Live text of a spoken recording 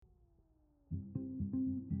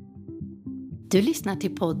Du lyssnar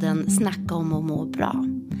till podden Snacka om att må bra.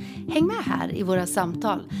 Häng med här i våra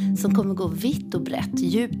samtal som kommer gå vitt och brett,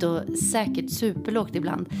 djupt och säkert superlågt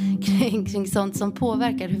ibland kring sånt som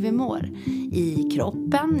påverkar hur vi mår. I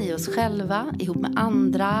kroppen, i oss själva, ihop med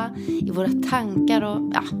andra, i våra tankar och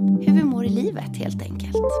hur vi mår i livet helt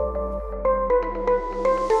enkelt.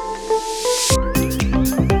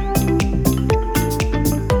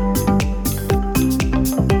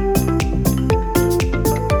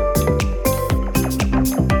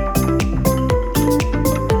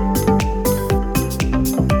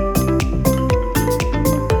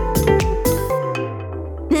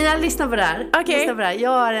 Lyssna på det här. Okay. Lyssna på det här. Jag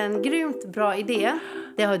har en grymt bra idé.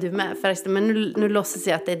 Det har du med förresten. Men nu låtsas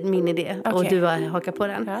jag att det är min idé. Okay. Och du har hakat på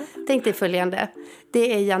den. Ja. Tänk dig följande.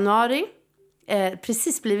 Det är januari.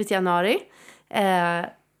 Precis blivit januari.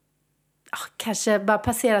 Kanske bara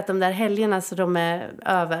passerat de där helgerna så de är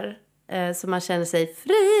över. Så man känner sig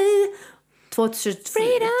fri.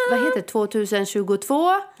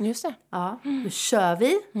 2022. Just det. Ja, nu kör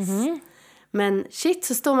vi. Mm-hmm. Men shit,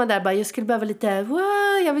 så står man där bara, jag skulle behöva lite,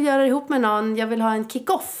 jag vill göra det ihop med någon, jag vill ha en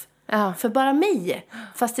kick-off för bara mig,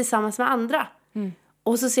 fast tillsammans med andra. Mm.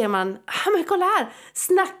 Och så ser man, men kolla här,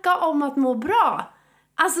 snacka om att må bra.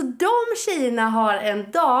 Alltså de tjejerna har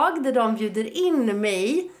en dag där de bjuder in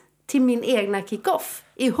mig till min egna kick-off,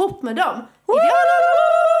 ihop med dem.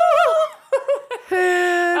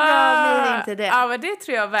 Hur bra blir inte det? Ja, men det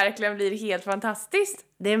tror jag verkligen blir helt fantastiskt.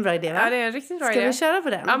 Det är en bra idé, va? Ja, det är en riktigt bra idé. Ska vi köra på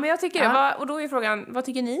den? Ja, men jag tycker det. Och då är frågan, vad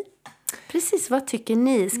tycker ni? Precis, vad tycker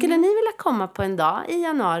ni? Skulle ni vilja komma på en dag i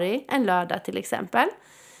januari, en lördag till exempel?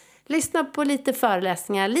 Lyssna på lite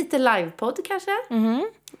föreläsningar, lite livepodd kanske.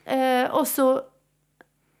 Och så,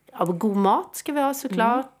 god mat ska vi ha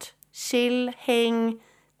såklart. Chill, häng,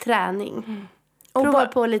 träning. Och prova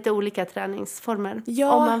på lite olika träningsformer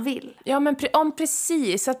om man vill. Ja, men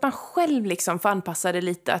precis. Så att man själv liksom får anpassa det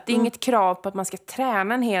lite. Att det är inget krav på att man ska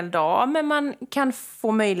träna en hel dag. Men man kan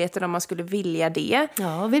få möjligheter om man skulle vilja det.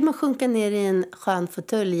 Ja, och vill man sjunka ner i en skön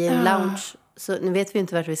fåtölj i en lounge. Så nu vet vi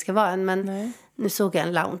inte vart vi ska vara än. Men nu såg jag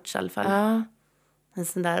en lounge i alla fall. Ja. En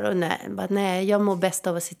sån där, och nej, jag mår bäst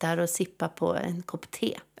av att sitta här och sippa på en kopp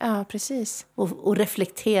te. Ja, precis. Och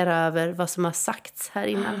reflektera över vad som har sagts här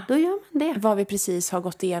innan. Då gör man det. Vad vi precis har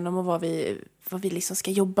gått igenom och vad vi liksom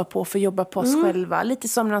ska jobba på för att jobba på oss själva. Lite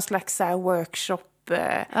som någon slags så här workshop.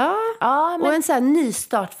 Men... Och en sån här ny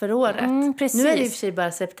start för året. Precis. Nu är det i och för sig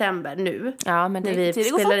bara september nu. Ja, men när vi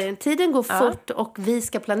spelar in. Tiden går fort och vi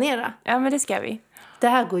ska planera. Ja, men det ska vi. Det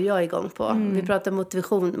här går jag igång på. Vi pratade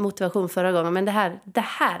motivation förra gången. Men det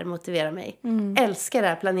här motiverar mig. Älskar det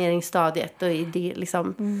här planeringsstadiet. Och det,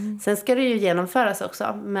 liksom. Sen ska det ju genomföras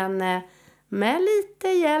också. Men med lite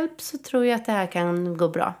hjälp så tror jag att det här kan gå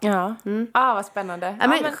bra. Ja, vad spännande.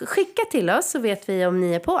 Men skicka till oss så vet vi om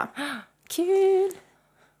ni är på. Kul.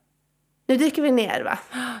 Nu dyker vi ner, va?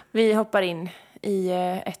 Vi hoppar in i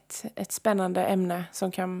ett spännande ämne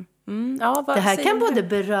som kan... det här kan både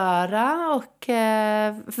beröra och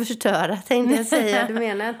förstöra, tänkte jag säga. Det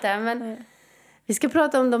menar jag inte. Men vi ska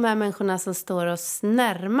prata om de här människorna som står oss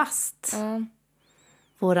närmast.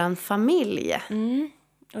 Våran familj.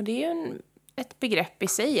 Och det är ju ett begrepp i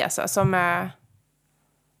sig alltså, som är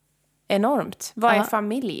enormt. Vad är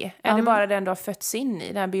familj? Är det bara den du har fötts in i,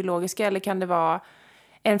 den här biologiska? Eller kan det vara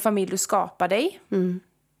en familj du skapar dig?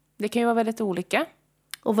 Det kan ju vara väldigt olika.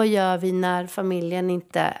 Och vad gör vi när familjen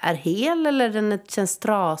inte är hel eller den känns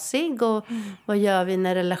trasig? Och vad gör vi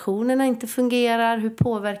när relationerna inte fungerar? Hur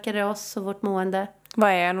påverkar det oss och vårt mående? Vad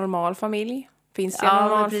är en normal familj? Finns det en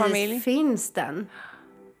normal familj? Finns den?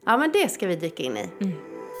 Ja, men det ska vi dyka in i.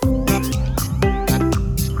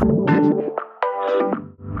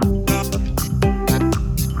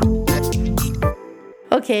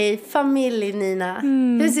 Okej, familj, Nina.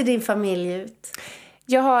 Hur ser din familj ut?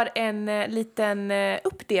 Jag har en liten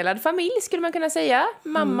uppdelad familj, skulle man kunna säga.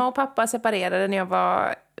 Mamma och pappa separerade när jag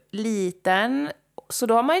var liten. Så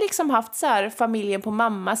då har man ju liksom haft så här familjen på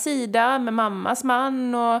mammas sida med mammas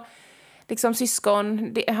man och liksom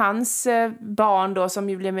syskon. Hans barn då som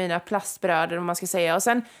ju blev mina plastbröder, om man ska säga. Och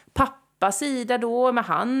sen pappas sida då med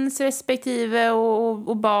hans respektive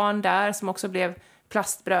och barn där som också blev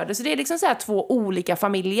plastbröder. Så det är liksom så här 2 olika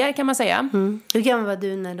familjer, kan man säga. Hur gammal var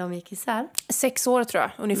du när de gick isär? 6 år tror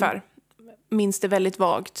jag, ungefär. Minns det väldigt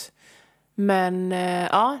vagt. Men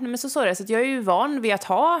men så är det. Så att jag är ju van vid att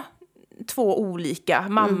ha 2 olika.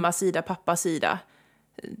 Mammas sida, pappas sida.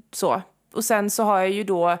 Så. Och sen så har jag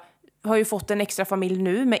ju fått en extra familj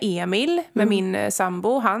nu med Emil. Med min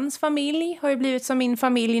sambo. Hans familj har ju blivit som min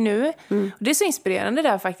familj nu. Och det är så inspirerande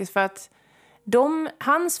där faktiskt. För att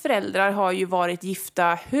Hans föräldrar har ju varit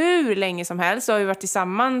gifta hur länge som helst och har ju varit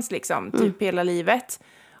tillsammans liksom, typ hela livet.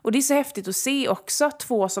 Och det är så häftigt att se också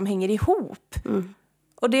 2 som hänger ihop.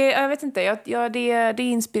 Och jag vet inte, det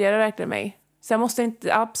inspirerar verkligen mig. Sen måste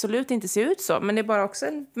det absolut inte se ut så, men det är bara också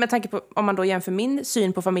med tanke på om man då jämför min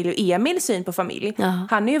syn på familj och Emils syn på familj. Ja.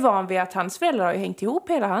 Han är ju van vid att hans föräldrar har ju hängt ihop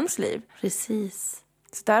hela hans liv. Precis.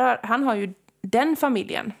 Så han har ju den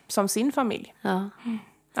familjen som sin familj. Ja.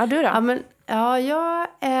 Ja, du då?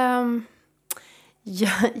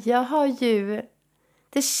 Jag har ju...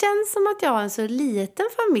 Det känns som att jag har en så liten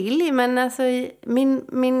familj, men alltså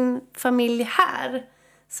min familj här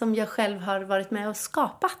som jag själv har varit med och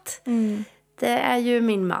skapat. Det är ju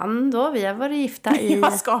min man då. Vi har varit gifta i... Jag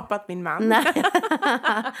har skapat min man.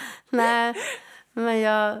 Nej, men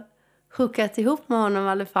jag har hookat ihop med honom i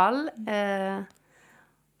alla fall.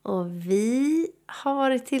 Och vi har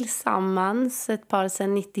varit tillsammans ett par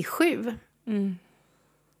sedan 97.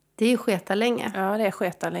 Det är ju sketa länge. Ja, det är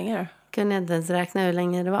sketa länge. Kunde jag inte ens räkna hur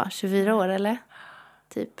länge det var. 24 år, eller?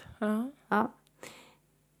 Typ. Ja.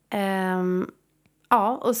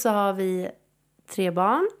 Ja, och så har vi 3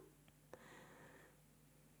 barn.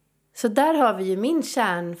 Så där har vi ju min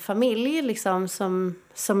kärnfamilj liksom,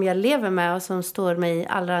 som jag lever med och som står mig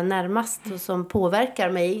allra närmast och som påverkar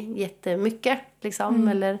mig jättemycket. Liksom,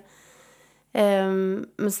 eller,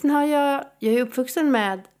 men sen har jag är uppvuxen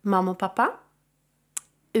med mamma och pappa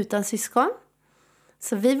utan syskon.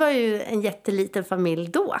 Så vi var ju en jätteliten familj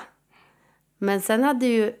då. Men sen hade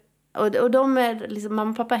ju... Och de är liksom...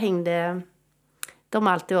 Mamma och pappa hängde... De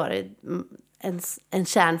har alltid varit en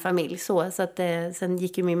kärnfamilj. Så att sen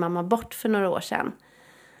gick ju min mamma bort för några år sedan.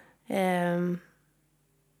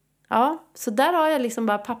 Ja, så där har jag liksom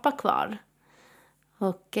bara pappa kvar.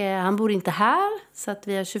 Och han bor inte här. Så att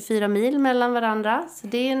vi har 24 mil mellan varandra. Så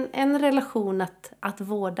det är en relation att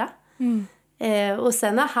vårda. Och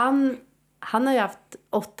sen har han har ju haft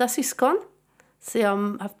 8 syskon. Så jag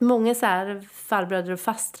har haft många så här farbröder och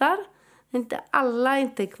fastrar. Alla är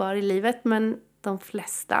inte kvar i livet, men de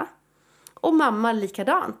flesta. Och mamma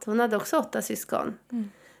likadant. Hon hade också 8 syskon.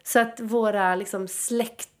 Så att våra liksom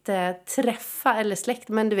släktträffar, eller släkt,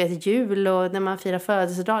 men du vet jul och när man firar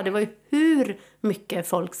födelsedag. Det var ju hur mycket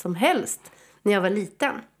folk som helst när jag var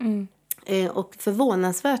liten. Och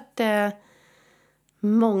förvånansvärt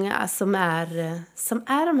många som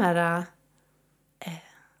är de här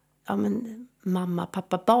mamma,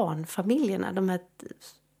 pappa, barn, familjerna. De här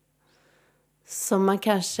som man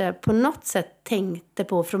kanske på något sätt tänkte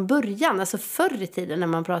på från början. Alltså förr i tiden när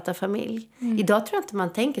man pratar familj. Idag tror jag inte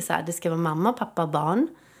man tänker så här. Det ska vara mamma, pappa, barn.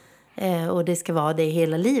 Och det ska vara det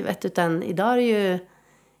hela livet. Utan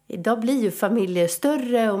idag blir ju familjer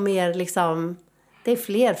större och mer liksom... Det är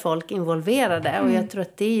fler folk involverade. Och jag tror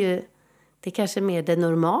att det är kanske mer det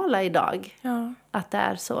normala idag. Ja. Att det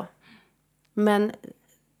är så. Men...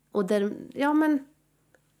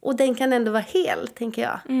 Och den kan ändå vara hel, tänker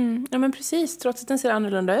jag. Ja, men precis. Trots att den ser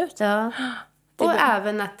annorlunda ut. Ja. Och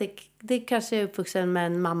även att det kanske är uppvuxen med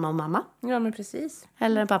en mamma och mamma. Ja, men precis.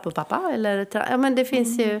 Eller en pappa och pappa. Men det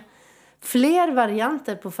finns ju fler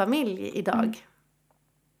varianter på familj idag.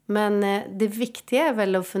 Men det viktiga är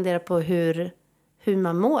väl att fundera på hur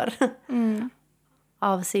man mår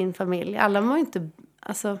av sin familj. Alla mår inte...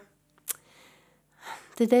 Alltså,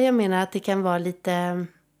 det är det jag menar, att det kan vara lite...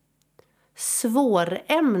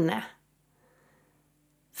 svårämne.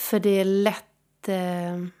 För det är lätt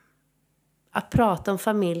att prata om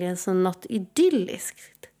familjen som något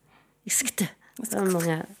idylliskt.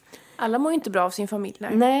 Alla mår ju inte bra av sin familj.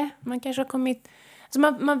 Nej. Man kanske har kommit... Alltså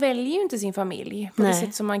man väljer ju inte sin familj på det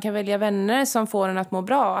sätt som man kan välja vänner som får en att må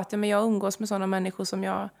bra. Att jag umgås med sådana människor som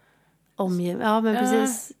jag...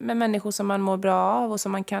 precis. Med människor som man mår bra av och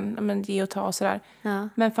som man kan ge och ta och sådär. Ja.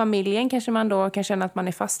 Men familjen kanske man då kan känna att man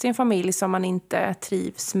är fast i en familj som man inte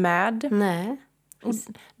trivs med. Nej. Och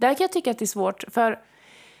där kan jag tycka att det är svårt. För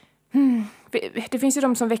det finns ju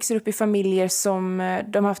de som växer upp i familjer som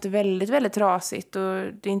de har haft det väldigt, väldigt rasigt.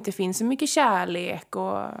 Och det inte finns så mycket kärlek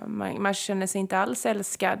och man känner sig inte alls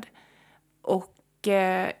älskad. Och...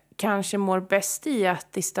 kanske mår bäst i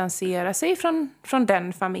att distansera sig från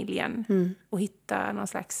den familjen och hitta någon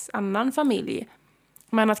slags annan familj.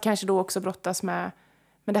 Men att kanske då också brottas med,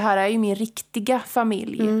 men det här är ju min riktiga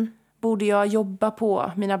familj. Borde jag jobba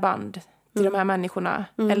på mina band till de här människorna?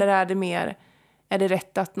 Eller är det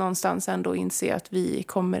rätt att någonstans ändå inse att vi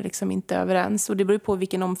kommer liksom inte överens? Och det beror på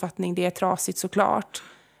vilken omfattning det är trasigt såklart.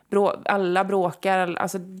 Alla bråkar,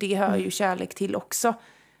 alltså det hör ju kärlek till också.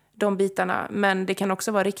 De bitarna. Men det kan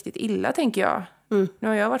också vara riktigt illa, tänker jag. Nu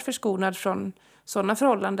har jag varit förskonad från sådana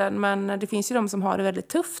förhållanden. Men det finns ju de som har det väldigt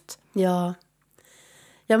tufft. Ja,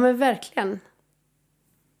 men verkligen.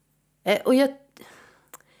 Och jag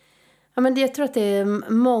tror att det är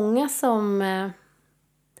många som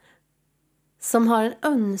har en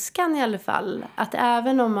önskan i alla fall. Att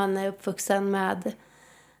även om man är uppvuxen med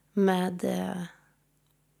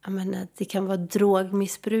det kan vara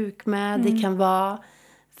drogmissbruk med. Det kan vara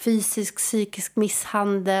psykisk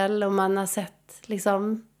misshandel. Och man har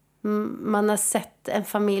sett en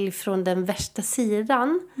familj från den värsta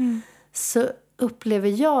sidan. Så upplever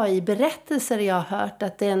jag i berättelser jag har hört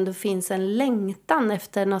att det ändå finns en längtan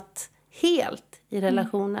efter något helt i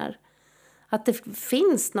relationer. Att det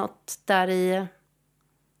finns något där i...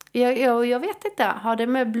 Jag vet inte, har det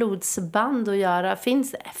med blodsband att göra?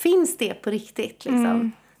 Finns det på riktigt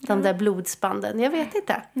liksom? De där blodsbanden, jag vet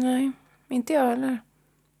inte. Nej, inte jag heller.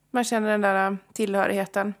 Man känner den där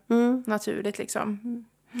tillhörigheten naturligt liksom.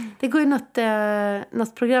 Det går ju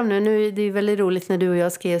något program nu. Det är väldigt roligt när du och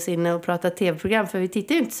jag ska ge oss in och prata tv-program. För vi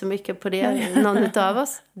tittar ju inte så mycket på det, någon av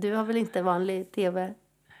oss. Du har väl inte vanlig tv,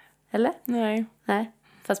 eller? Nej.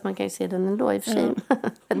 Fast man kan ju se den ändå i och för sig.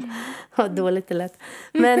 Vad dåligt det lät.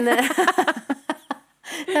 Men...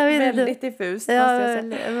 väldigt diffust, måste jag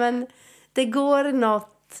säga. Men det går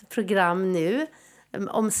något program nu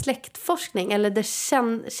om släktforskning. Eller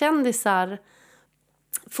där kändisar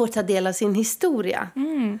får ta del av sin historia.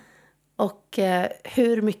 Och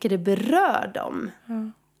hur mycket det berör dem.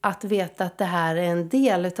 Att veta att det här är en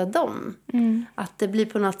del av dem. Att det blir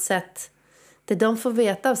på något sätt... Det de får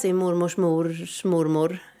veta av sin mormors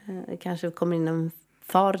mormor. Kanske kommer in en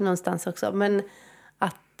far någonstans också. Men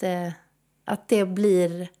att det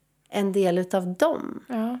blir en del av dem.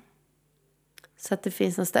 Ja. Så att det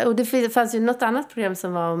finns någonstans. Och det fanns ju något annat program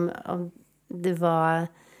som var om det var...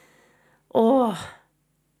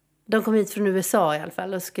 De kom hit från USA i alla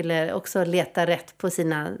fall. Och skulle också leta rätt på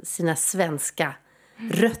sina svenska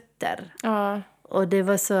rötter. Ja. Och det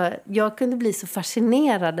var så... Jag kunde bli så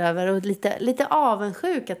fascinerad över och lite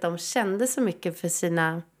avundsjuk att de kände så mycket för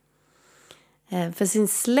sin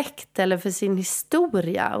släkt eller för sin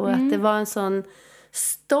historia. Och att det var en sån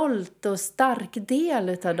stolt och stark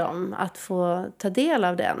del av dem att få ta del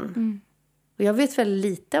av den. Och jag vet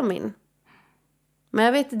väldigt lite om min. Men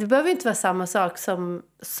jag vet, det behöver inte vara samma sak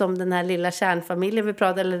som den här lilla kärnfamiljen vi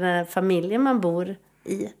pratar, eller den här familjen man bor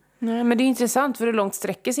i. Nej, men det är intressant för hur långt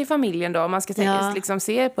sträcker sig familjen då, om man ska liksom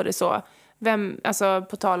se på det så. Alltså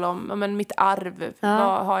på tal om mitt arv,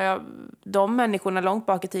 vad har jag de människorna långt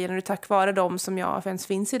bak i tiden, och tack vare dem som jag ens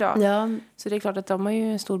finns idag. Ja. Så det är klart att de har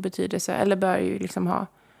ju en stor betydelse, eller bör ju liksom ha.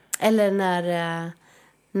 Eller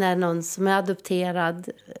när någon som är adopterad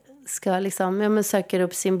ska liksom, söker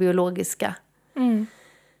upp sin biologiska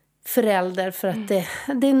förälder, för att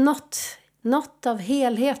det är något av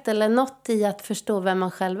helhet eller något i att förstå vem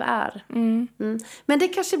man själv är. Men det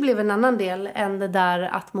kanske blev en annan del än det där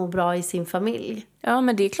att må bra i sin familj. Ja,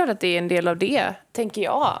 men det är klart att det är en del av det, tänker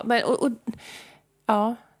jag. Men,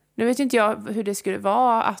 ja, nu vet inte jag hur det skulle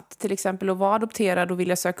vara att till exempel att vara adopterad och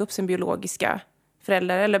vilja söka upp sin biologiska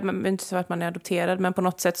förälder. Eller inte så att man är adopterad, men på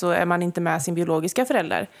något sätt så är man inte med sin biologiska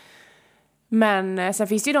förälder. Men sen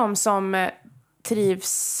finns det ju de som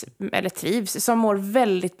trivs, som mår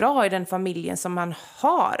väldigt bra i den familjen som man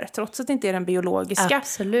har, trots att det inte är den biologiska.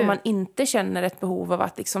 Absolut. Och man inte känner ett behov av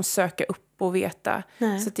att liksom söka upp och veta.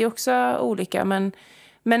 Nej. Så det är också olika, men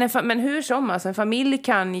hur som, alltså en familj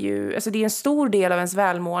kan ju, alltså det är en stor del av ens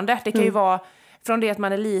välmående. Det kan ju vara från det att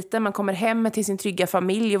man är liten, man kommer hem till sin trygga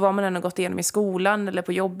familj, och vad man än har gått igenom i skolan eller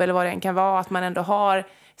på jobb eller vad det än kan vara, att man ändå har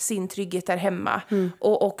sin trygghet där hemma.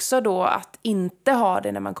 Och också då att inte ha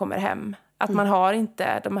det när man kommer hem. Att man har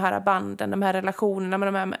inte de här banden, de här relationerna med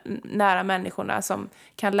de här nära människorna som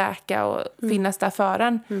kan läka och finnas där för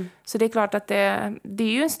en. Så det är klart att det är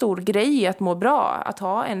ju en stor grej att må bra, att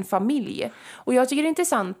ha en familj. Och jag tycker det är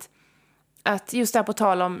intressant att just där på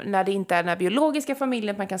tal om när det inte är den här biologiska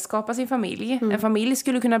familjen, man kan skapa sin familj. En familj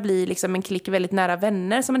skulle kunna bli liksom en klick väldigt nära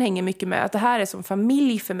vänner som man hänger mycket med. Att det här är som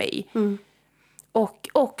familj för mig. Och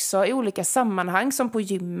också i olika sammanhang, som på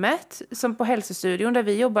gymmet, som på hälsostudion där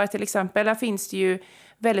vi jobbar till exempel. Där finns det ju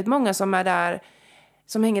väldigt många som är där,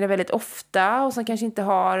 som hänger där väldigt ofta och som kanske inte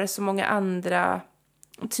har så många andra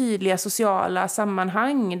tydliga sociala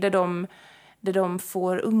sammanhang där de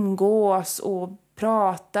får umgås och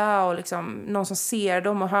prata, och liksom någon som ser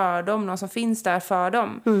dem och hör dem, någon som finns där för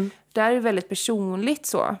dem. Det är ju väldigt personligt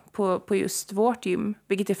så på just vårt gym,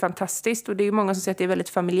 vilket är fantastiskt, och det är ju många som säger att det är väldigt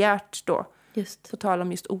familjärt då. Just. På tal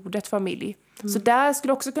om just ordet familj. Så där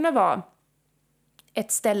skulle också kunna vara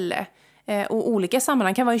ett ställe. Och olika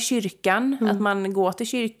sammanhang kan vara i kyrkan. Att man går till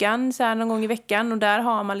kyrkan så här någon gång i veckan. Och där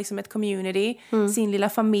har man liksom ett community. Sin lilla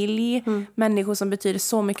familj. Människor som betyder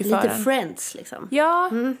så mycket för en. Lite friends liksom.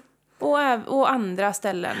 Ja. Och andra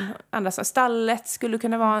ställen. Stallet skulle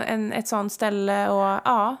kunna vara ett sånt ställe. Och,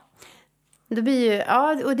 ja. Det blir ju,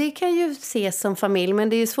 ja, och det kan ju ses som familj. Men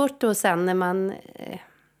det är ju svårt då sen när man...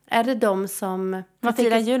 Är det de som... Man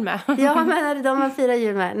firar jul med. Ja, men är det de man firar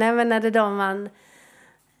jul med? Nej, men är det de man...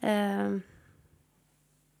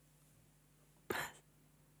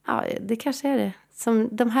 ja, det kanske är det. Som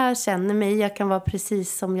de här känner mig. Jag kan vara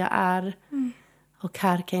precis som jag är. Och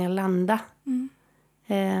här kan jag landa.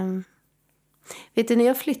 Vet du, när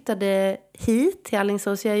jag flyttade hit till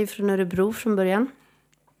Alingsås. Jag är ju från Örebro från början.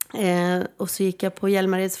 Och så gick jag på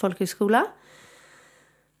Hjälmareds folkhögskola.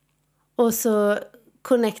 Och så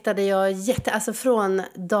connectade jag alltså från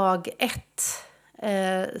dag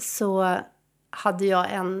 1 så hade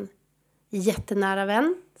jag en jättenära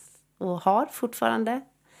vän. Och har fortfarande.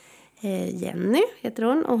 Jenny heter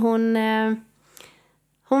hon. Och hon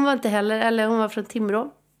var inte heller, eller hon var från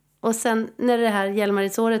Timrå. Och sen när det här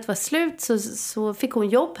Hjälmaredsåret var slut så fick hon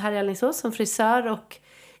jobb här i Alingsås som frisör. Och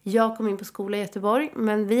jag kom in på skola i Göteborg.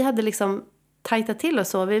 Men vi hade liksom tajtat till och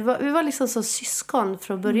så. Vi var liksom så syskon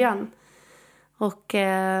från början. Och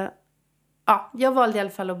ja, jag valde i alla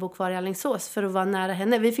fall att bo kvar i Alingsås för att vara nära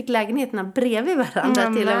henne. Vi fick lägenheterna bredvid varandra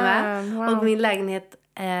till och med. Wow. Och min lägenhet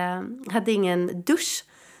hade ingen dusch.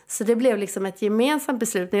 Så det blev liksom ett gemensamt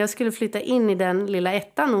beslut. När jag skulle flytta in i den lilla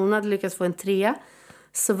ettan och hon hade lyckats få en 3.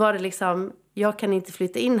 Så var det liksom, jag kan inte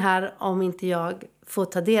flytta in här om inte jag får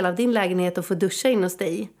ta del av din lägenhet och få duscha in hos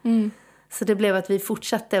dig. Så det blev att vi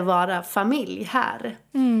fortsatte vara familj här.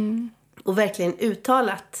 Och verkligen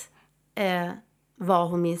uttalat var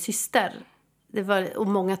hon min syster. Och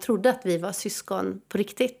många trodde att vi var syskon på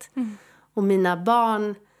riktigt. Och mina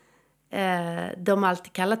barn... de har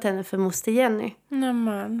alltid kallat henne för moster Jenny.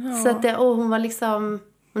 Nämen, ja. Så att och hon var liksom,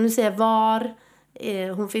 och nu säger jag var,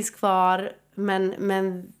 hon finns kvar,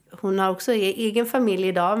 men hon har också egen familj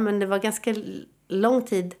idag, men det var ganska lång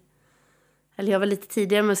tid, eller jag var lite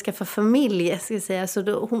tidigare med att skaffa familj, ska jag säga, så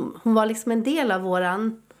då, hon var liksom en del av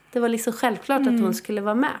våran, det var liksom självklart att hon skulle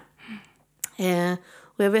vara med.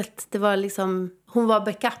 Och jag vet, det var liksom, hon var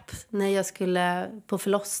backup när jag skulle på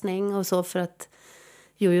förlossning och så, för att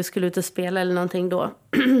jag skulle ut och spela eller någonting då.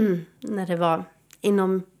 När det var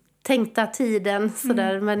inom tänkta tiden.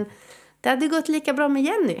 Sådär. Men det hade gått lika bra med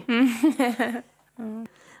Jenny.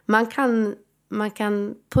 Man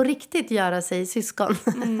kan på riktigt göra sig syskon.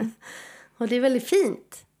 Och det är väldigt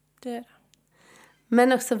fint. Det är det.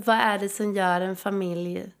 Men också, vad är det som gör en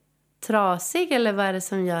familj trasig? Eller vad är det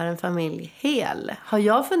som gör en familj hel? Har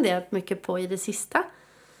jag funderat mycket på i det sista.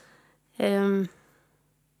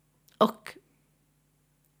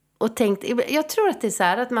 Och tänkt, jag tror att det är så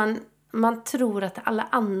här att man tror att alla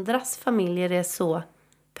andras familjer är så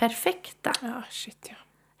perfekta. Ja, shit ja.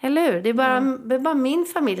 Eller hur? Det är bara min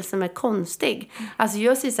familj som är konstig. Alltså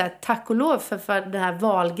jag säger så här, tack och lov för det här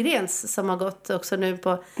Wahlgrens som har gått också nu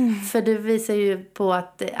på. För det visar ju på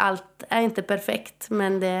att allt är inte perfekt,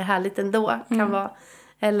 men det är härligt ändå kan vara.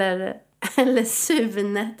 Eller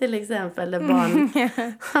Sune till exempel, eller barn.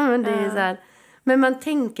 Ja, men det är så här. Men man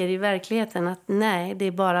tänker i verkligheten att nej, det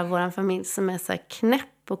är bara våran familj som är så här knäpp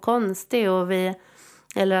och konstig.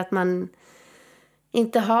 Eller att man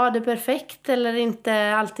inte har det perfekt eller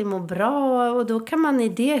inte alltid mår bra. Och då kan man i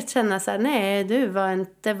det känna så här, nej, det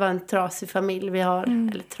var en trasig familj vi har.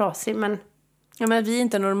 Eller trasig, men... Ja, men vi är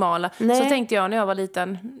inte normala. Nej. Så tänkte jag när jag var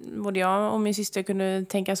liten. Både jag och min syster kunde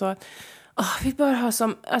tänka så att vi bör ha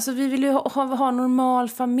vi vill ju ha normal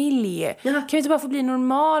familj. Ja. Kan vi inte bara få bli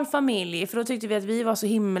normal familj? För då tyckte vi att vi var så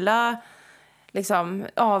himla liksom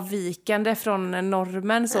avvikande från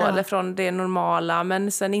normen så, eller från det normala.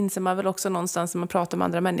 Men sen inser man väl också någonstans när man pratar med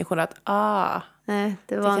andra människor att nej,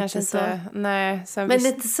 det var det inte så. Nej, men det är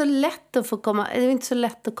inte så lätt att det är inte så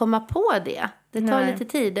lätt att komma på det. Det tar lite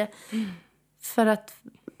tid. För att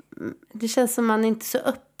det känns som man inte är så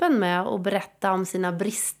öppen med att berätta om sina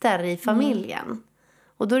brister i familjen.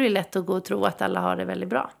 Och då är det lätt att gå och tro att alla har det väldigt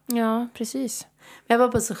bra. Ja, precis. Jag var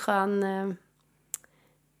på så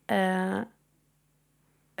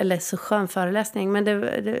skön föreläsning. Men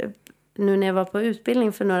nu när jag var på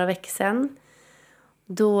utbildning för några veckor sedan.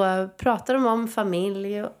 Då pratade de om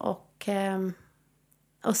familj och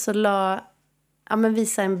så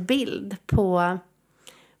visa en bild på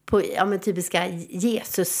typiska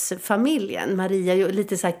Jesusfamiljen. Maria,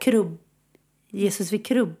 lite så här Jesus vid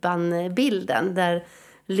krubban-bilden. Där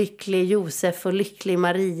lycklig Josef och lycklig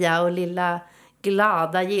Maria och lilla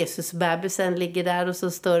glada Jesusbebisen ligger där. Och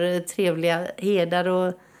så står det trevliga herdar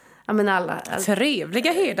och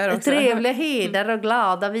trevliga herdar också. Trevliga herdar och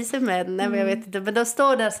glada vise män. Jag vet inte. Men de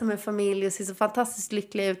står där som en familj och ser så fantastiskt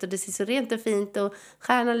lyckliga ut. Och det ser så rent och fint och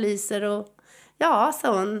stjärnan lyser. Och ja,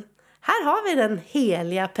 sa hon. här har vi den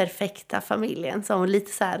heliga, perfekta familjen. Som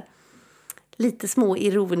lite så här, lite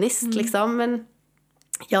småironiskt liksom. Men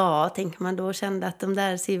ja, tänker man då, kände att de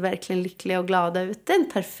där ser verkligen lyckliga och glada ut. Den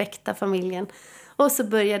perfekta familjen. Och så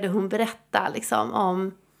började hon berätta liksom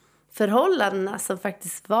om förhållandena som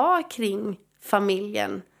faktiskt var kring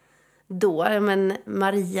familjen då. Men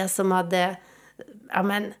Maria som hade,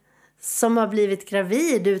 som har blivit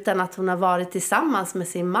gravid utan att hon har varit tillsammans med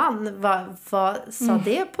sin man. Vad sa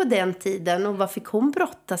det på den tiden? Och vad fick hon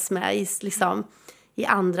brottas med i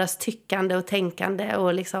andras tyckande och tänkande?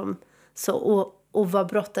 Och, liksom, så, och vad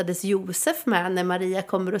brottades Josef med när Maria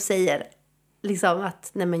kommer och säger liksom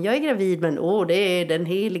att nej, men jag är gravid, men det är den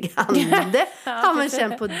heliga ande. Har man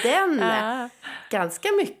känt på den ganska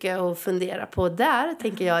mycket att fundera på där,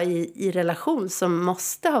 tänker jag, i relation som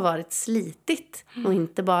måste ha varit slitigt. Och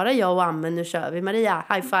inte bara jag och Amen, nu kör vi Maria,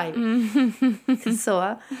 high five.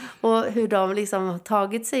 Så. Och hur de liksom har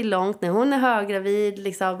tagit sig långt när hon är höggravid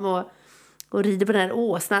liksom, och rider på den här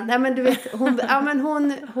åsnan. Nej, men du vet,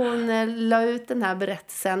 hon la ut den här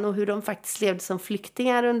berättelsen och hur de faktiskt levde som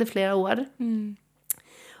flyktingar under flera år.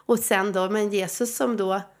 Och sen då, men Jesus som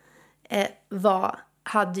då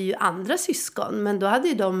hade ju andra syskon, men då hade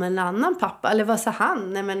ju de en annan pappa. Eller vad sa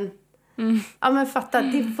han? Nej, men, fatta,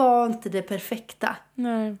 det var inte det perfekta.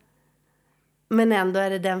 Nej. Men ändå är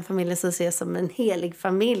det den familjen som ses som en helig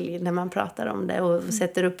familj när man pratar om det och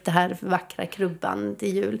sätter upp det här vackra krubban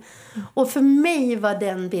till jul. Och för mig var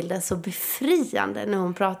den bilden så befriande när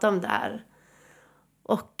hon pratade om det här.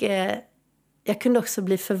 Och jag kunde också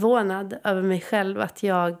bli förvånad över mig själv att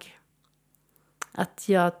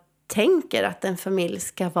jag tänker att en familj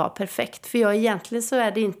ska vara perfekt. För egentligen så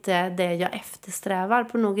är det inte det jag eftersträvar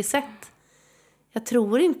på något sätt. Jag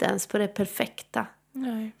tror inte ens på det perfekta.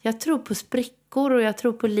 Nej. Jag tror på sprickor och jag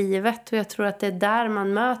tror på livet och jag tror att det är där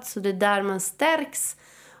man möts och det är där man stärks.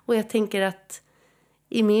 Och jag tänker att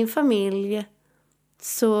i min familj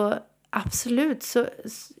så absolut, så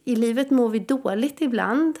i livet mår vi dåligt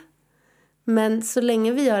ibland. Men så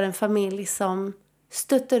länge vi har en familj som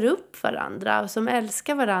stöttar upp varandra och som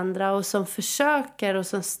älskar varandra och som försöker och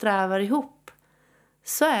som strävar ihop,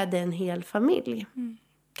 så är det en hel familj.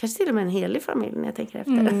 Kanske till och med en helig familj när jag tänker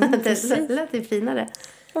efter. Det lät finare.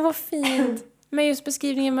 Och vad fint. Men just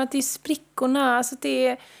beskrivningen med att det är sprickorna. Alltså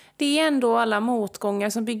det är ändå alla motgångar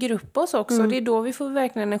som bygger upp oss också. Det är då vi får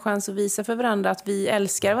verkligen en chans att visa för varandra att vi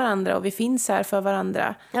älskar varandra och vi finns här för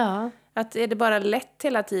varandra. Ja. Att är det bara lätt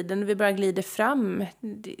hela tiden, vi bara glider fram.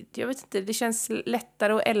 Jag vet inte, det känns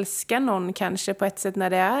lättare att älska någon kanske på ett sätt när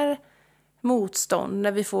det är motstånd.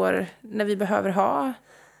 När vi behöver ha...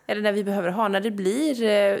 Eller när det blir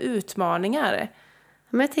utmaningar.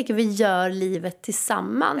 Men jag tänker vi gör livet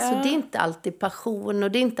tillsammans. Ja. Och det är inte alltid passion.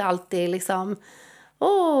 Och det är inte alltid liksom...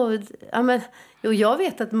 jag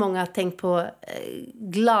vet att många har tänkt på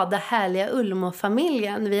glada, härliga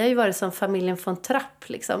Ulmo-familjen. Vi har ju varit som familjen von Trapp.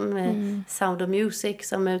 Liksom, Sound of Music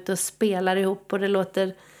som är ute och spelar ihop. Och det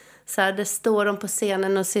låter så här, det står de på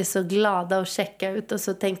scenen och ser så glada och checka ut. Och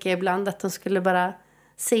så tänker jag ibland att de skulle bara...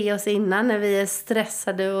 se oss innan när vi är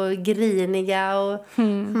stressade och griniga och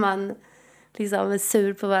man liksom är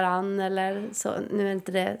sur på varann eller så. Nu är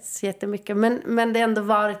inte det så jättemycket. Men det har ändå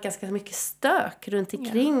varit ganska mycket stök runt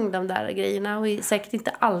omkring de där grejerna. Och säkert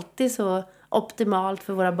inte alltid så optimalt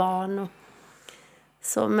för våra barn. Och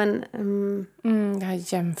så, men... det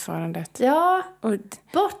här jämförandet. Ja,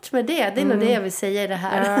 bort med det. Det är nog det jag vill säga i det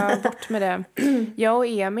här. Ja, bort med det. Jag och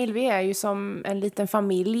Emil, vi är ju som en liten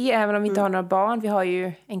familj. Även om vi inte har några barn. Vi har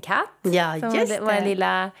ju en katt. Ja, just det. Vår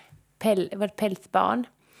lilla vårt pälsbarn.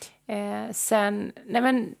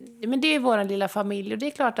 Men det är vår lilla familj. Och det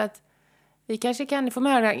är klart att vi kanske kan få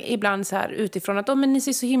med ibland så här utifrån. Att men ni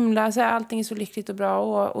ser så himla, så här, allting är så lyckligt och bra.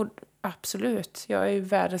 Och absolut, jag är ju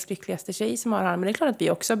världens lyckligaste tjej som har han. Men det är klart att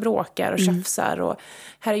vi också bråkar och tjafsar. Och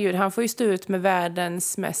herregud, han får ju stå ut med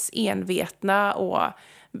världens mest envetna och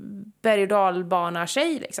berg- och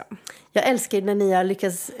dalbana-tjej liksom. Jag älskar när ni har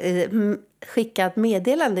lyckats skicka ett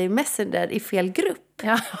meddelande i Messenger i fel grupp.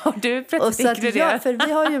 Ja, och du plötsligt fick det. För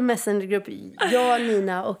vi har ju en Messenger-grupp, jag,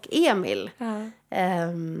 Nina och Emil. Ja.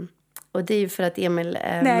 Och det är ju för att Emil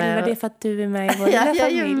är Nej, med. Men det är för att du är med i vår lilla familj.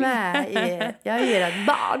 Jag är ju med. Jag är ert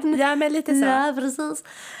barn. Ja, men lite så. Ja, precis.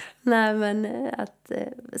 Nej, men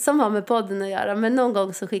som har med podden att göra. Men någon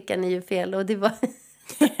gång så skickar ni ju fel. Och det var...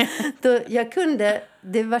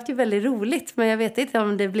 det var ju väldigt roligt. Men jag vet inte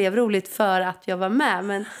om det blev roligt för att jag var med.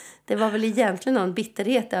 Men det var väl egentligen någon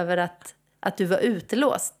bitterhet över att att du var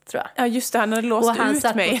utelåst, tror jag. Ja, just det. Han hade låst ut mig. Och han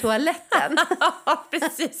satt på toaletten. Ja,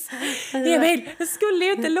 precis. Emil, jag skulle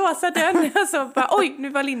ju inte låsa den. Så bara, oj, nu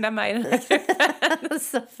var Linda med i den här gruppen.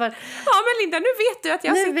 Ja, men Linda, nu vet du att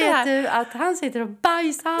jag sitter här. Nu vet du att han sitter och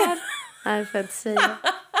bajsar. Nej, för att säga.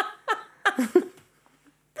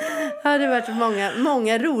 Det hade varit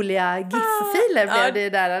många roliga GIF-filer blev det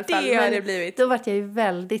där i alla fall. Det har det blivit. Då var jag ju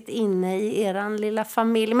väldigt inne i eran lilla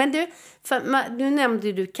familj. Men nu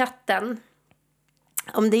nämnde du katten.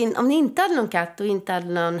 Om ni inte hade någon katt och inte hade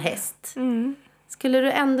någon häst. Skulle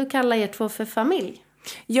du ändå kalla er 2 för familj?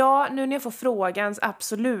 Ja, nu när jag får frågan,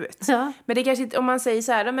 absolut. Ja. Men det kanske inte, om man säger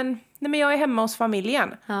så här, men jag är hemma hos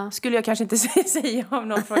familjen. Ja. Skulle jag kanske inte säga om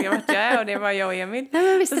någon frågar vart jag är, och det var jag och Emil. Nej,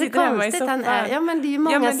 men visst är det konstigt. Ja, men det är ju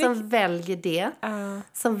många som väljer det.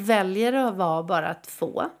 Som väljer att vara bara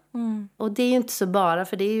 2. Och det är ju inte så bara,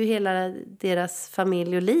 för det är ju hela deras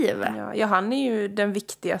familj och liv. Ja, han är ju den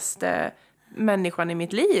viktigaste människan i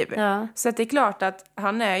mitt liv. Ja. Så att det är klart att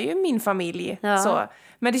han är ju min familj. Ja. Så.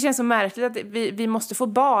 Men det känns så märkligt att vi måste få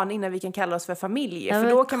barn innan vi kan kalla oss för familj. Ja, för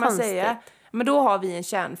då kan man säga, men då har vi en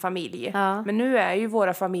kärnfamilj. Ja. Men nu är ju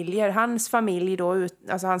våra familjer, hans familj då,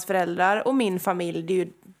 alltså hans föräldrar, och min familj, det är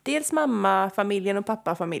ju dels mamma-familjen och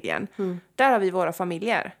pappa-familjen. Där har vi våra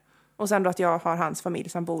familjer. Och sen då att jag har hans familj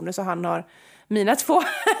som bonus och han har mina 2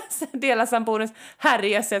 delar som bonus.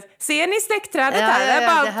 Herrejösses. Ser ni släktträdet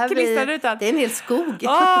här? Det är en hel skog.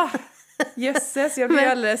 Jösses, jag blir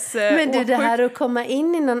alldeles Men du, det här att komma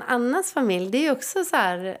in i någon annans familj, det är ju också så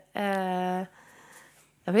här...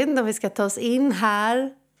 jag vet inte om vi ska ta oss in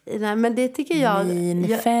här. Men det tycker jag...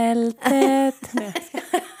 Minfältet.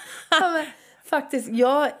 Faktiskt,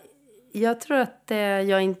 jag tror att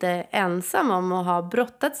jag inte är ensam om att ha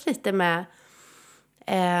brottats lite med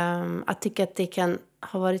att tycka att det kan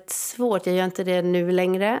ha varit svårt. Jag gör inte det nu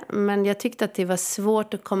längre, men jag tyckte att det var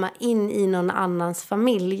svårt att komma in i någon annans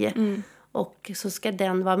familj. Och så ska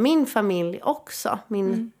den vara min familj också.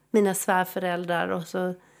 Mina svärföräldrar och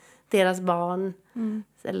så deras barn.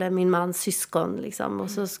 Eller min mans syskon liksom.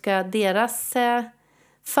 Och så ska deras...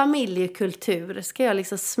 familjekultur ska jag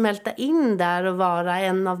liksom smälta in där och vara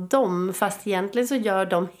en av dem, fast egentligen så gör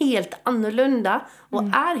de helt annorlunda och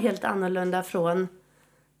är helt annorlunda från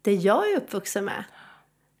det jag är uppvuxen med.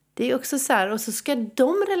 Det är också så här, och så ska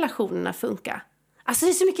de relationerna funka. Alltså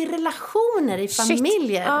det är så mycket relationer i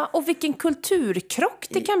familjer. Ja, och vilken kulturkrock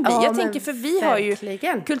det kan bli. Jag tänker, för vi har ju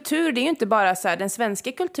kultur, det är ju inte bara så här den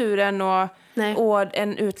svenska kulturen och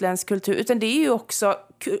en utländsk kultur, utan det är ju också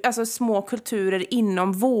alltså små kulturer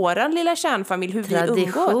inom våran lilla kärnfamilj, hur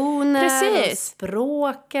traditioner, vi umgås. Precis.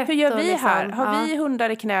 Språket. Hur gör vi liksom, här? Har vi hundar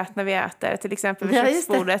i knät när vi äter, till exempel vid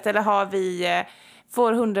köksbordet, eller har vi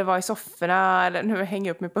får hundar vara i sofforna, eller nu hänger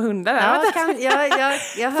jag upp mig på hundar där.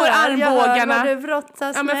 Jag får armbågarna. Hör vad du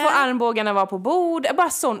brottas med. Får armbågarna vara på bord. Bara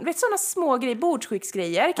sådana små grejer,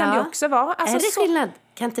 bordsskicksgrejer kan det också vara. Alltså, är det skillnad?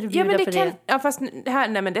 Kan inte du bjuda på det? Ja, fast här,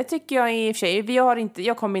 nej, men det tycker jag i och för sig.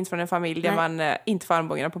 Jag kommer inte från en familj där man inte får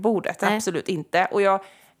armbågarna på bordet. Nej. Absolut inte. Och jag,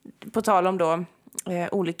 på tal om då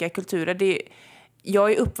olika kulturer,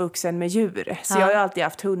 jag är uppvuxen med djur. Så jag har ju alltid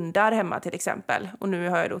haft hundar hemma till exempel. Och nu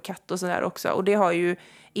har jag då katt och sådär också. Och det har ju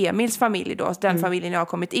Emils familj då. Den familjen jag har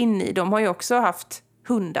kommit in i. De har ju också haft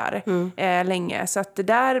hundar länge. Så att det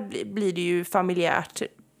där blir det ju familjärt.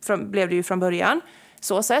 Blev det ju från början.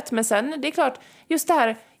 Så sett. Men sen, det är klart, just det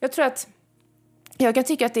här. Jag kan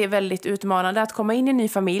tycka att det är väldigt utmanande att komma in i en ny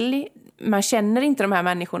familj. Man känner inte de här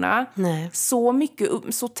människorna. Nej.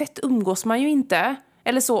 Så tätt umgås man ju inte.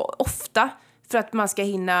 Eller så ofta. För att man ska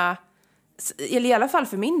hinna, eller i alla fall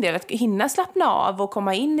för min del, att hinna slappna av och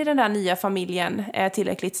komma in i den där nya familjen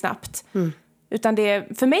tillräckligt snabbt. Utan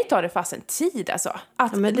för mig tar det fast en tid alltså.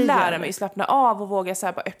 Att lära mig slappna av och våga så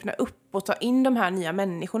här bara öppna upp och ta in de här nya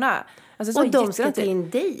människorna. Alltså, och de ska ta in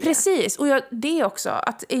dig. Precis, och det också.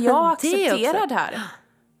 Att är jag accepterad här?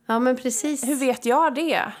 Ja, men precis. Hur vet jag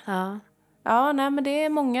det? Ja, nej, men det är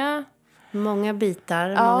många bitar.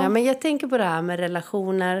 Ja. Men jag tänker på det här med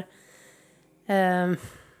relationer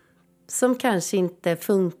som kanske inte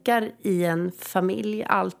funkar i en familj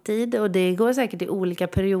alltid. Och det går säkert i olika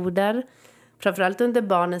perioder. Framförallt under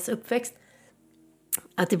barnens uppväxt.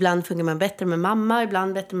 Att ibland funkar man bättre med mamma,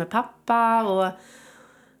 ibland bättre med pappa.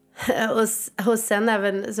 Och sen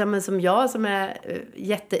även som jag som är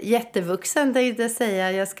jättevuxen, tänkte jag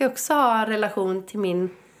säga. Jag ska också ha en relation till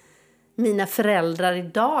mina föräldrar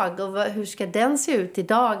idag. Och hur ska den se ut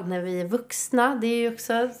idag när vi är vuxna? Det är ju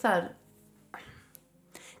också så här...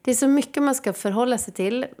 Det är så mycket man ska förhålla sig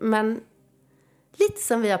till. Men lite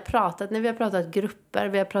som vi har pratat. När vi har pratat grupper.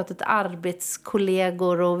 Vi har pratat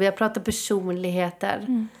arbetskollegor. Och vi har pratat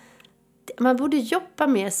personligheter. man borde jobba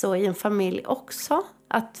mer så i en familj också.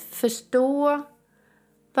 Att förstå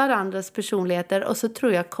varandras personligheter. Och så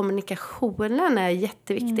tror jag kommunikationen är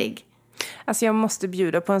jätteviktig. Alltså jag måste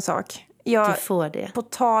bjuda på en sak. Du får det. På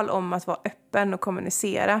tal om att vara öppen och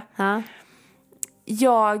kommunicera. Ja.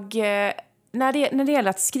 När det gäller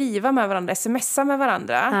att skriva med varandra, smsa med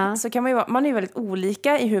varandra, så kan man är ju väldigt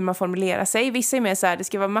olika i hur man formulerar sig. Vissa är mer så här, det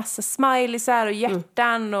ska vara massa smileys och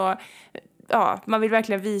hjärtan och man vill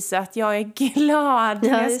verkligen visa att jag är glad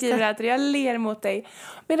när jag skriver att jag ler mot dig.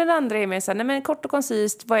 Men den andra är mer så här, nej men kort och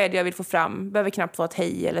koncist, vad är det jag vill få fram? Behöver knappt få ett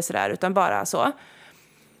hej eller sådär, utan bara så.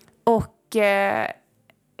 Och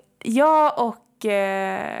jag och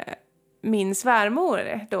min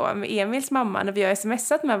svärmor då, Emils mamma, när vi har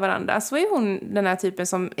smsat med varandra, så är hon den här typen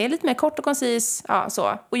som är lite mer kort och koncis,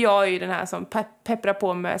 så. Och jag är ju den här som pepprar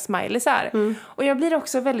på med smileysar. Och jag blir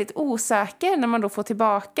också väldigt osäker när man då får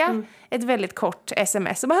tillbaka ett väldigt kort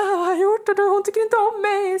sms. Och bara, vad har jag gjort? Och hon tycker inte om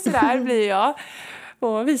mig. Så där blir jag.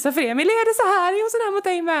 Och visar för Emil, är det så här? Är hon sån här mot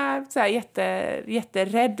dig med? Så här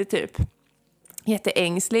jätterädd typ.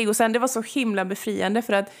 Jätteängslig. Och sen det var så himla befriande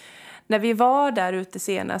för att när vi var där ute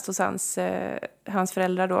senast hos hans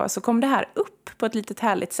föräldrar då, så kom det här upp på ett litet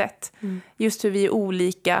härligt sätt. Just hur vi är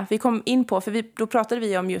olika. Vi kom in på, för då pratade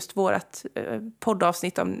vi om just vårt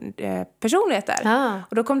poddavsnitt om personligheter.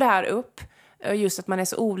 Och då kom det här upp. Just att man är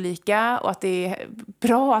så olika och att det är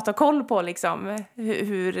bra att ha koll på liksom,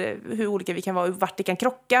 hur olika vi kan vara och vart det kan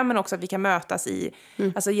krocka, men också att vi kan mötas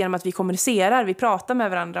alltså genom att vi kommunicerar, vi pratar med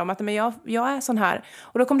varandra om att men jag är sån här.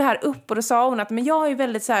 Och då kom det här upp och då sa hon att men jag är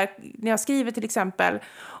väldigt så här, när jag skriver till exempel,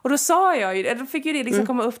 och då sa jag ju, då fick ju det liksom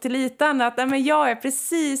komma upp till ytan att men jag är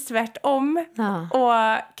precis tvärtom och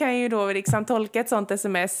kan ju då liksom tolka ett sånt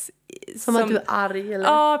sms som att du är arg eller?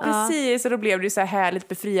 Ja, precis. Och då blev det så här härligt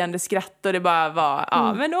befriande skratt och det bara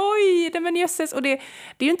var, men oj, men jösses. Och det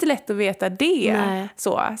är ju inte lätt att veta det. Nej.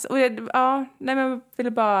 Så. Och men jag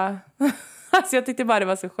ville bara... alltså jag tyckte bara det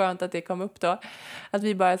var så skönt att det kom upp då. Att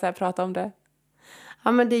vi bara så här pratade om det.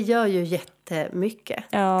 Ja, men det gör ju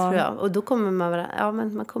jättemycket, tror jag. Och då kommer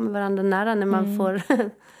man kommer varandra nära när man får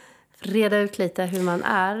reda ut lite hur man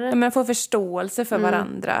är. Ja, man får förståelse för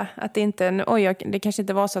varandra. Att det inte, det kanske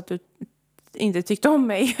inte var så att du inte tyckte om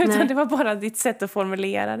mig. Utan det var bara ditt sätt att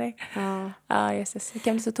formulera dig. Ja, Jesus. Det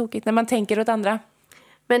kan bli så tokigt när man tänker åt andra.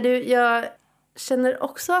 Men du, jag känner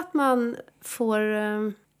också att man får...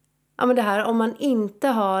 men det här, om man inte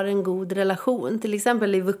har en god relation, till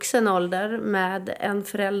exempel i vuxen ålder med en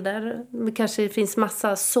förälder, det kanske finns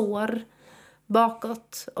massa sår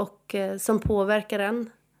bakåt och som påverkar en.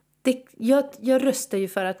 Jag röstar ju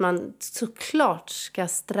för att man såklart ska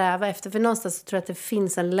sträva efter, för någonstans så tror jag att det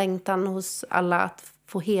finns en längtan hos alla att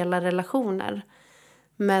få hela relationer.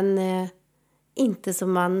 Men inte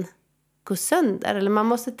som man går sönder, eller man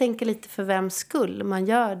måste tänka lite för vems skull man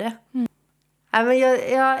gör det. Ja,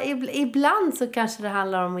 men ibland så kanske det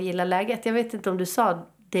handlar om att gilla läget. Jag vet inte om du sa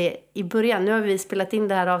det i början. Nu har vi spelat in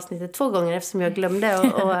det här avsnittet 2 gånger eftersom jag glömde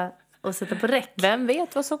att sätta på räck. Vem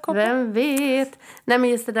vet vad som kommer? Vem vet? Nej, men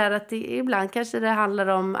just det där att ibland kanske det handlar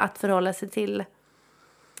om att förhålla sig till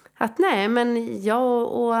att nej, men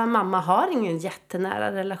jag och mamma har ingen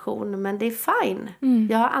jättenära relation, men det är fine.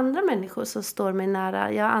 Jag har andra människor som står mig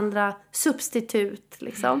nära. Jag har andra substitut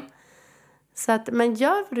liksom. Så att, men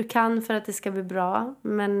gör vad du kan för att det ska bli bra.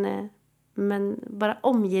 Men bara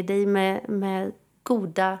omge dig med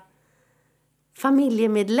goda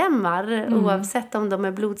familjemedlemmar. Oavsett om de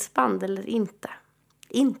är blodsband eller inte.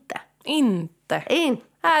 Inte.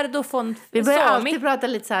 Här då från vi börjar alltid prata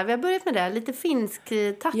lite så här. Vi har börjat med det. Lite finsk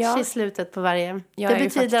touch i slutet på varje. Det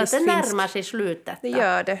betyder att det närmar sig slutet. Det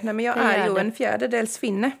gör det. Nej, men jag är ju en fjärdedels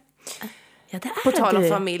finne. Ja, det är på tal om du.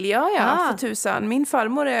 familj. Ja, för tusan. Min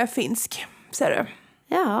farmor är finsk. Ser du?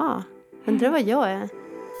 Ja, undrar vad jag är.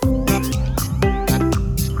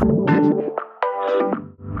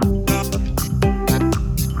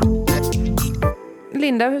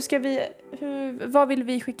 Linda, vad vill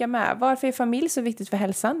vi skicka med? Varför är familj så viktigt för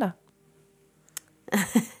hälsan då?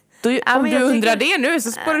 Om du undrar det nu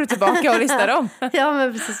så spår du tillbaka och listar om. Ja,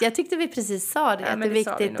 men precis. Jag tyckte vi precis sa det. Ja, att det är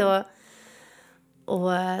viktigt att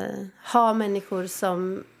ha människor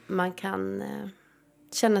som man kan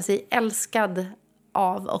känna sig älskad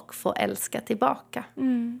av och få älska tillbaka.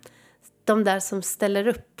 De där som ställer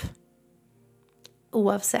upp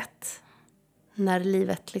oavsett när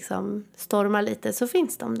livet liksom stormar lite, så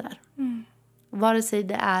finns de där. Vare sig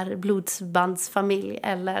det är blodsbandsfamilj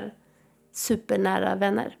eller supernära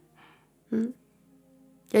vänner.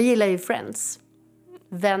 Jag gillar ju Friends.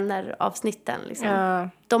 Vänner-avsnitten liksom. Ja.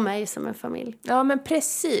 De är ju som en familj. Ja, men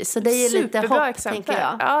precis. Så det är lite hopp, exempel. tänker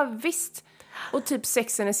jag. Ja, visst. Och typ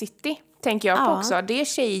Sex and the City. tänker jag på också. Det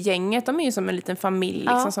tjejgänget, de är ju som en liten familj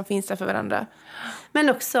liksom, som finns där för varandra. Men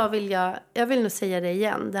också jag vill nog säga det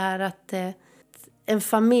igen. Det här att en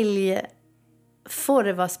familj får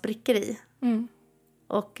det vara sprickor i.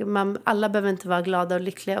 Och alla behöver inte vara glada och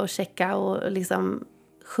lyckliga och checka och liksom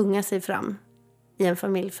sjunga sig fram i en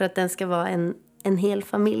familj. För att den ska vara en hel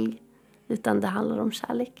familj. Utan det handlar om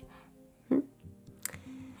kärlek.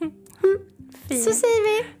 Så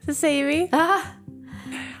säger vi. Så säger vi.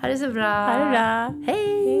 Ha det så bra. Ha det bra.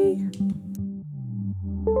 Hej.